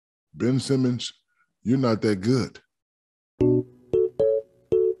Ben Simmons, you're not that good.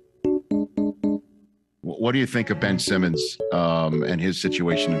 What do you think of Ben Simmons and his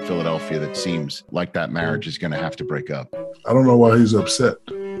situation in Philadelphia that seems like that marriage is going to have to break up? I don't know why he's upset.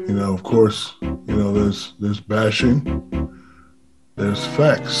 You know, of course, you know, there's bashing, there's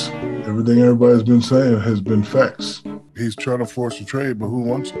facts. Everything everybody's been saying has been facts. He's trying to force a trade, but who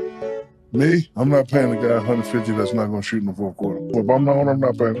wants it? Me? I'm not paying a guy $150 that's not going to shoot in the fourth quarter. If I'm the owner, I'm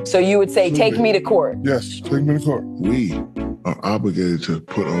not paying. So you would say, take me to court? Yes, take me to court. We are obligated to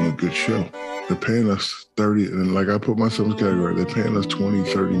put on a good show. They're paying us 30, and like I put myself in the category, they're paying us 20,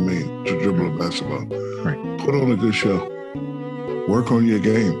 30 million to dribble a basketball. Right. Put on a good show. Work on your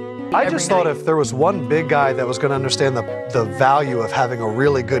game. I just thought if there was one big guy that was going to understand the value of having a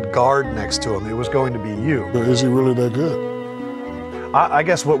really good guard next to him, it was going to be you. But is he really that good? I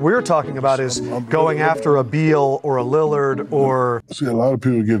guess what we're talking about is going after a Beal or a Lillard or... See, a lot of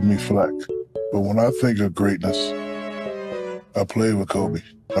people give me flack, but when I think of greatness, I played with Kobe.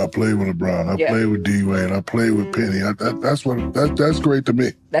 I played with LeBron. I played with D-Wade. I played with Penny. That's great to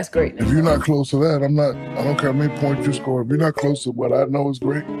me. That's great. If you're not close to that, I don't care how many points you score. If you're not close to what I know is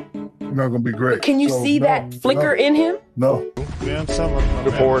great, you're not going to be great. Can you see that flicker in him? No. Ben Simmons.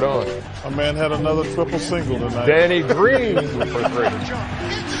 To pour it on. A man had another triple single tonight. Danny Green for three.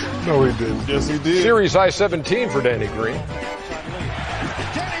 No, he didn't. Yes, he did. Series high 17 for Danny Green.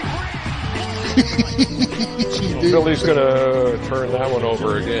 Billy's going to turn that one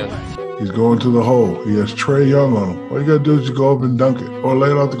over again. He's going to the hole. He has Trae Young on him. All you got to do is just go up and dunk it or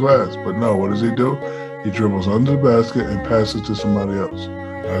lay it off the glass. But no, what does he do? He dribbles under the basket and passes to somebody else.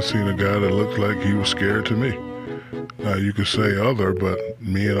 I seen a guy that looked like he was scared to me. Now, you could say other, but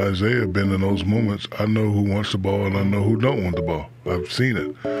me and Isaiah have been in those moments. I know who wants the ball and I know who don't want the ball. I've seen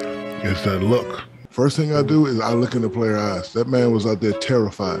it. It's that look. First thing I do is I look in the player's eyes. That man was out there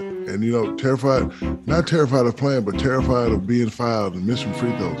terrified. And, you know, terrified, not terrified of playing, but terrified of being fouled and missing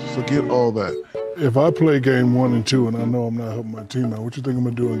free throws. Forget all that. If I play game 1 and 2 and I know I'm not helping my team out, what you think I'm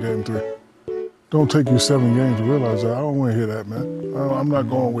going to do in game 3? Don't take you 7 games to realize that. I don't want to hear that, man. I'm not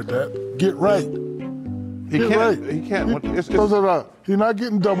going with that. Get right. He can't. He's not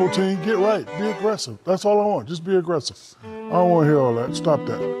getting double teamed. Get right. Be aggressive. That's all I want. Just be aggressive. I don't want to hear all that. Stop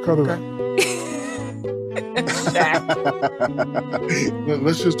that. Cut it out.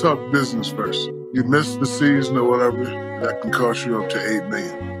 Let's just talk business first. You miss the season or whatever, that can cost you up to $8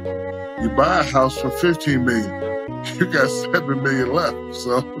 million. You buy a house for $15 million. You got $7 million left.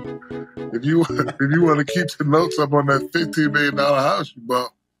 So if you want to keep the notes up on that $15 million house you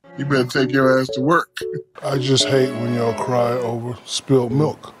bought, you better take your ass to work. I just hate when y'all cry over spilled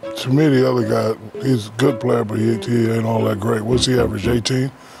milk. To me, the other guy, he's a good player, but he ain't all that great. What's he average,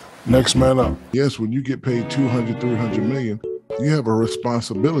 18? Next man up. Yes, when you get paid $200, $300 million, you have a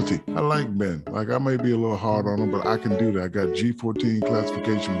responsibility. I like Ben. Like, I may be a little hard on him, but I can do that. I got G14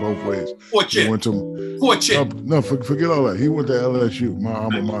 classification both ways. No, forget all that. He went to LSU, my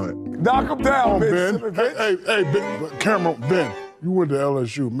alma mater. Knock him down, Ben. Hey, Ben, camera, Ben. You went to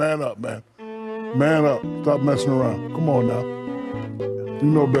LSU. Man up, man. Man up. Stop messing around. Come on now. You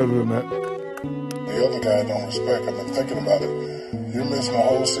know better than that. The other guy don't respect. I've been thinking about it. You're missing a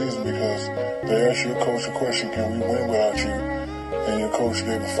whole season because they asked your coach a question, can we win without you? And your coach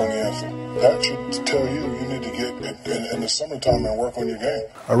gave a funny answer. That should tell you need to get in the summertime and work on your game.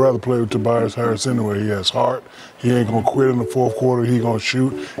 I'd rather play with Tobias Harris anyway. He has heart. He ain't gonna quit in the fourth quarter. He gonna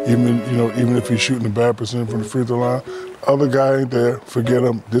shoot, even if he's shooting a bad percent from the free throw line. Other guy ain't there. Forget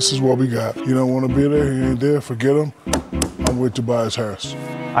him. This is what we got. You don't want to be there. He ain't there. Forget him. I'm with Tobias Harris.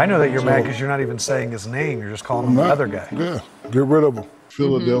 I know that you're mad because you're not even saying his name. You're just calling him the other guy. Yeah, get rid of him.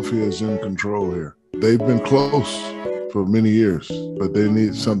 Philadelphia is in control here. They've been close for many years, but they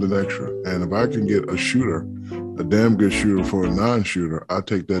need something extra. And if I can get a shooter, a damn good shooter for a non-shooter, I'll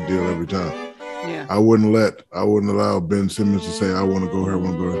take that deal every time. Yeah. I wouldn't allow Ben Simmons to say, I want to go here, I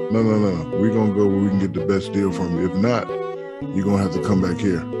want to go here. No. We're going to go where we can get the best deal from you. If not, you're going to have to come back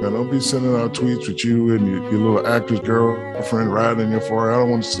here. Now, don't be sending out tweets with you and your little actress girlfriend riding in your forehead. I don't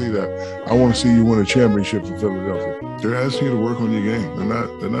want to see that. I want to see you win a championship for Philadelphia. They're asking you to work on your game.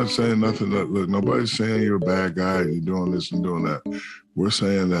 They're not saying nothing. Look, nobody's saying you're a bad guy and you're doing this and doing that. We're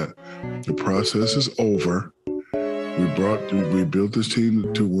saying that the process is over. We built this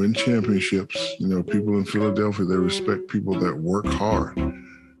team to win championships. You know, people in Philadelphia, they respect people that work hard.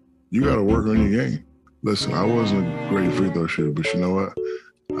 You got to work on your game. Listen, I wasn't a great free throw shooter, but you know what?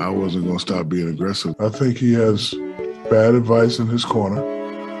 I wasn't going to stop being aggressive. I think he has bad advice in his corner.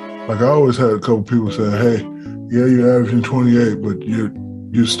 Like I always had a couple people saying, hey, yeah, you're averaging 28, but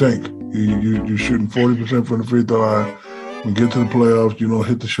you stink. You're shooting 40% from the free throw line. When you get to the playoffs, you don't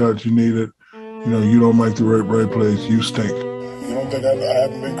hit the shots you needed. You don't make the right plays, you stink. You don't think I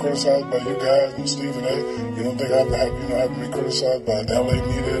haven't been criticized by you guys and Stephen A? You don't think I haven't been criticized by the LA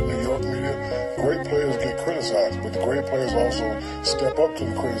media, New York media? Great players get criticized, but the great players also step up to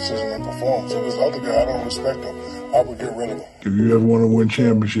the criticism and perform. So this other guy, I don't respect him. I would get rid of him. If you ever want to win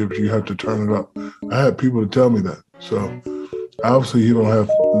championships, you have to turn it up. I had people to tell me that. So obviously he don't have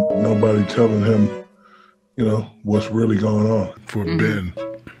nobody telling him, what's really going on. For Ben,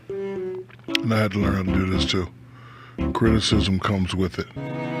 and I had to learn how to do this too, criticism comes with it.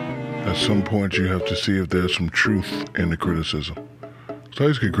 At some point you have to see if there's some truth in the criticism. So I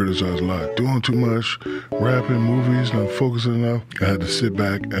used to get criticized a lot. Doing too much, rapping, movies, not focusing enough. I had to sit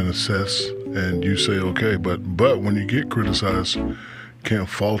back and assess, and you say, okay, but when you get criticized, you can't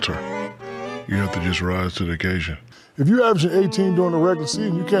falter. You have to just rise to the occasion. If you're averaging 18 during the regular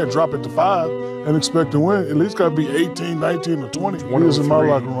season, you can't drop it to 5 and expect to win. At least got to be 18, 19, or 20. He was in my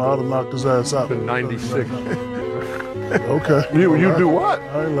locker room. I would have knocked his ass out. Been 96. Okay. You do what?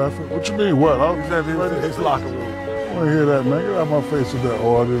 I ain't laughing. What you mean, what? I was in his locker room. I want to hear that, man. Get out my face with that.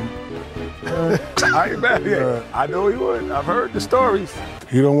 Oh, I didn't. I ain't mad yet. I know he would. I've heard the stories.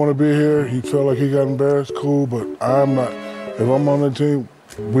 He don't want to be here. He felt like he got embarrassed. Cool, but I'm not. If I'm on the team,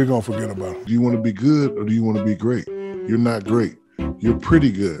 we're going to forget about it. Do you want to be good or do you want to be great? You're not great. You're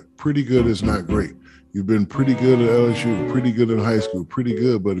pretty good. Pretty good is not great. You've been pretty good at LSU, pretty good in high school, pretty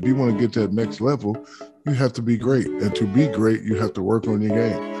good. But if you want to get to that next level, you have to be great. And to be great, you have to work on your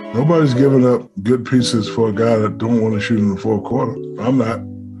game. Nobody's giving up good pieces for a guy that don't want to shoot in the fourth quarter. I'm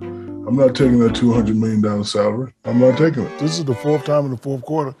not taking that $200 million salary. I'm not taking it. This is the fourth time in the fourth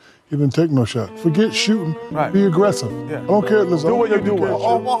quarter he didn't take no shot. Forget shooting. Right. Be aggressive. Yeah. I don't care. Listen, Do what you do well.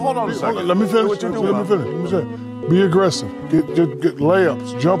 Oh, well, hold on a second. Let me finish. Do what you do well. Let me finish. Be aggressive. Get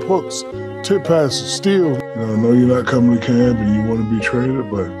layups, jump hooks, tip passes, steals. I know you're not coming to camp and you want to be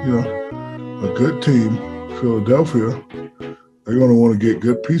traded, but a good team, Philadelphia, they're going to want to get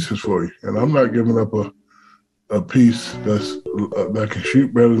good pieces for you. And I'm not giving up a piece that can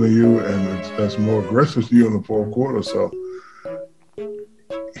shoot better than you and that's more aggressive than you in the fourth quarter. So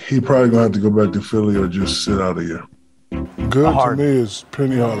he probably going to have to go back to Philly or just sit out a year. Good to me is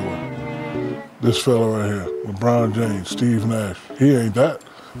Penny Hardaway. This fella right here, LeBron James, Steve Nash. He ain't that.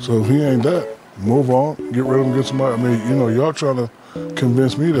 So if he ain't that, move on, get rid of him, get somebody. I mean, y'all trying to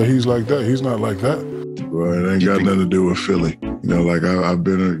convince me that he's like that. He's not like that. Well, it ain't got nothing to do with Philly. I've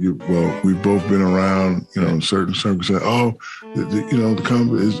been, we've both been around, in certain circumstances. Oh, the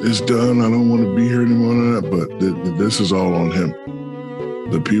comp is done. I don't want to be here anymore. But this is all on him.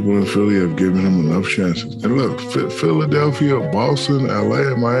 The people in Philly have given him enough chances. And look, Philadelphia, Boston,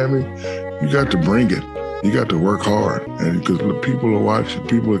 LA, and Miami, you got to bring it. You got to work hard. And because people are watching,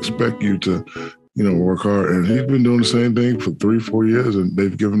 people expect you to, work hard. And he's been doing the same thing for 3-4 years, and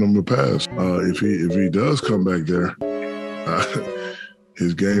they've given him a pass. If he does come back there,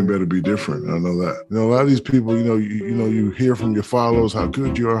 his game better be different. I know that. A lot of these people, you hear from your followers how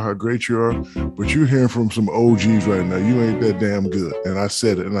good you are, how great you are, but you're hearing from some OGs right now. You ain't that damn good. And I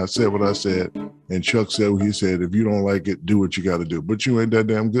said it, and I said what I said, and Chuck said what he said. If you don't like it, do what you got to do. But you ain't that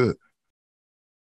damn good.